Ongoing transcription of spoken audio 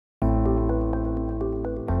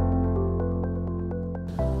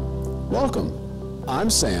Welcome, I'm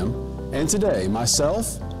Sam, and today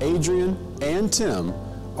myself, Adrian, and Tim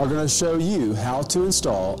are going to show you how to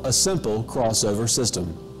install a simple crossover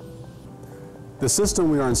system. The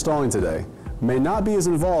system we are installing today may not be as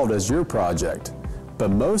involved as your project,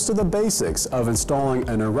 but most of the basics of installing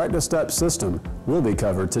an ErectaStep system will be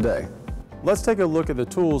covered today. Let's take a look at the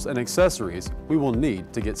tools and accessories we will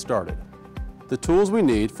need to get started. The tools we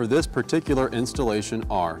need for this particular installation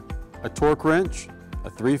are a torque wrench, a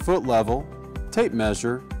 3-foot level, tape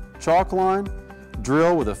measure, chalk line,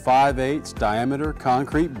 drill with a 5/8 diameter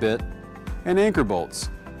concrete bit, and anchor bolts.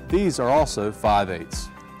 These are also 5/8.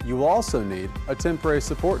 You will also need a temporary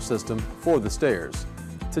support system for the stairs.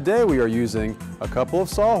 Today we are using a couple of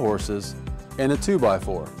sawhorses and a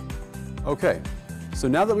 2x4. Okay, so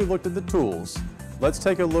now that we've looked at the tools, let's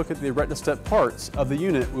take a look at the ErectaStep parts of the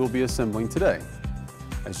unit we will be assembling today.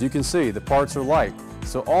 As you can see, the parts are light,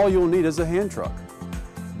 so all you'll need is a hand truck.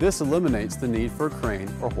 This eliminates the need for a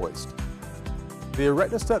crane or hoist. The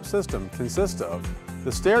ErectaStep system consists of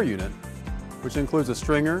the stair unit, which includes a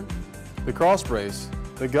stringer, the cross brace,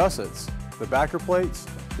 the gussets, the backer plates,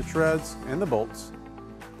 the treads, and the bolts,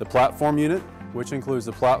 the platform unit, which includes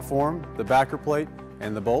the platform, the backer plate,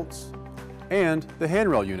 and the bolts, and the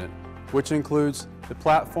handrail unit, which includes the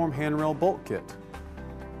platform handrail bolt kit.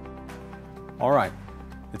 All right,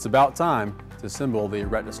 it's about time to assemble the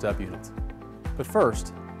ErectaStep unit. But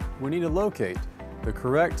first, we need to locate the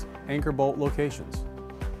correct anchor bolt locations.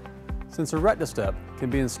 Since ErectaStep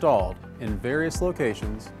can be installed in various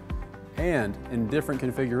locations and in different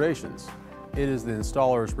configurations, it is the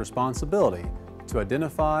installer's responsibility to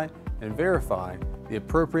identify and verify the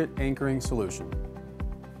appropriate anchoring solution.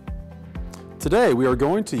 Today we are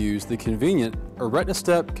going to use the convenient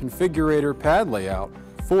ErectaStep configurator pad layout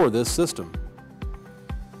for this system.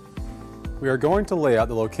 We are going to lay out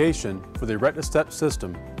the location for the ErectaStep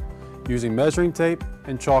system using measuring tape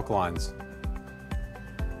and chalk lines.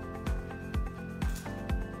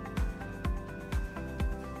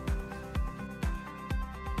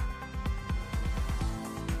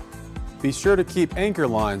 Be sure to keep anchor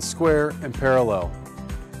lines square and parallel.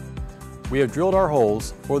 We have drilled our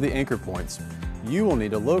holes for the anchor points. You will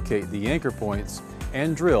need to locate the anchor points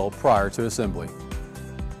and drill prior to assembly.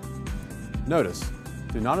 Notice,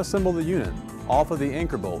 do not assemble the unit off of the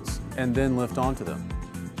anchor bolts and then lift onto them.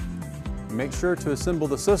 Make sure to assemble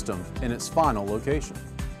the system in its final location.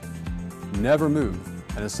 Never move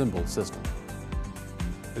an assembled system.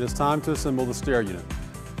 It is time to assemble the stair unit.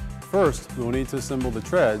 First, we will need to assemble the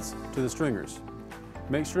treads to the stringers.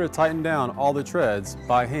 Make sure to tighten down all the treads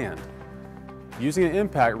by hand. Using an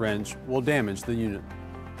impact wrench will damage the unit.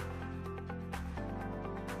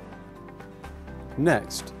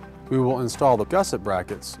 Next, we will install the gusset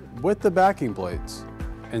brackets with the backing plates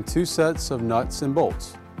and 2 sets of nuts and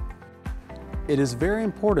bolts. It is very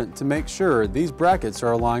important to make sure these brackets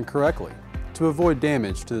are aligned correctly to avoid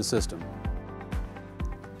damage to the system.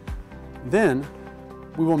 Then,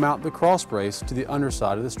 we will mount the cross brace to the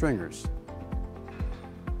underside of the stringers.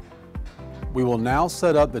 We will now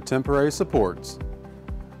set up the temporary supports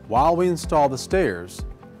while we install the stairs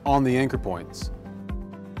on the anchor points.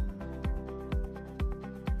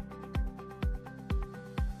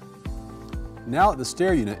 Now that the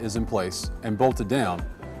stair unit is in place and bolted down,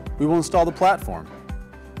 we will install the platform.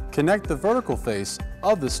 Connect the vertical face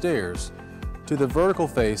of the stairs to the vertical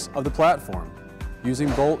face of the platform using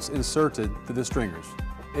bolts inserted through the stringers.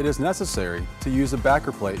 It is necessary to use a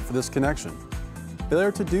backer plate for this connection.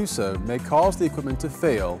 Failure to do so may cause the equipment to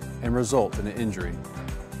fail and result in an injury.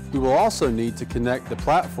 We will also need to connect the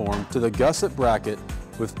platform to the gusset bracket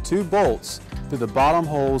with 2 bolts through the bottom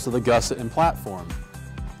holes of the gusset and platform.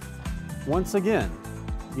 Once again,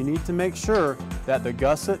 you need to make sure that the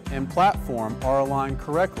gusset and platform are aligned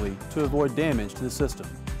correctly to avoid damage to the system.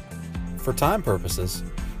 For time purposes,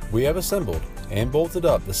 we have assembled and bolted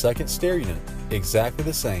up the second stair unit exactly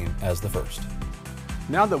the same as the first.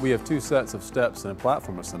 Now that we have 2 sets of steps and a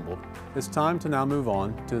platform assembled, it's time to now move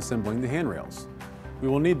on to assembling the handrails. We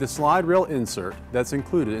will need the slide rail insert that's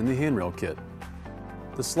included in the handrail kit.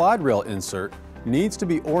 The slide rail insert needs to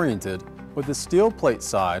be oriented with the steel plate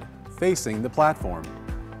side facing the platform.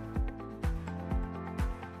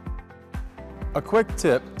 A quick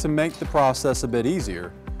tip to make the process a bit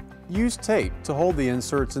easier: use tape to hold the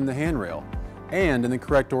inserts in the handrail and in the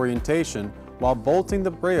correct orientation while bolting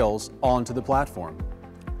the rails onto the platform.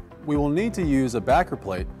 We will need to use a backer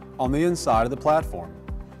plate on the inside of the platform,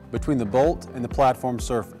 between the bolt and the platform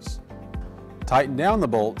surface. Tighten down the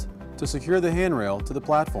bolt to secure the handrail to the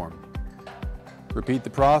platform. Repeat the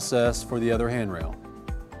process for the other handrail.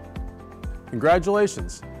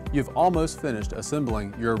 Congratulations! You've almost finished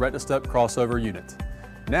assembling your ErectaStep Crossover unit.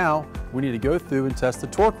 Now, we need to go through and test the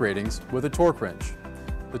torque ratings with a torque wrench.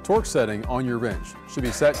 The torque setting on your wrench should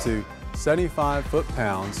be set to 75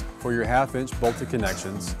 foot-pounds for your 1/2-inch bolted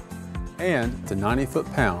connections and to 90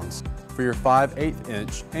 foot-pounds for your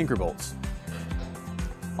 5/8" anchor bolts.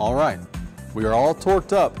 All right, we are all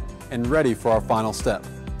torqued up and ready for our final step.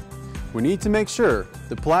 We need to make sure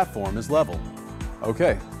the platform is level.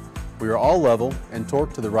 Okay, we are all level and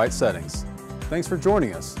torqued to the right settings. Thanks for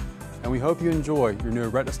joining us, and we hope you enjoy your new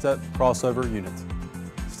ErectaStep Crossover unit.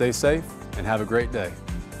 Stay safe and have a great day.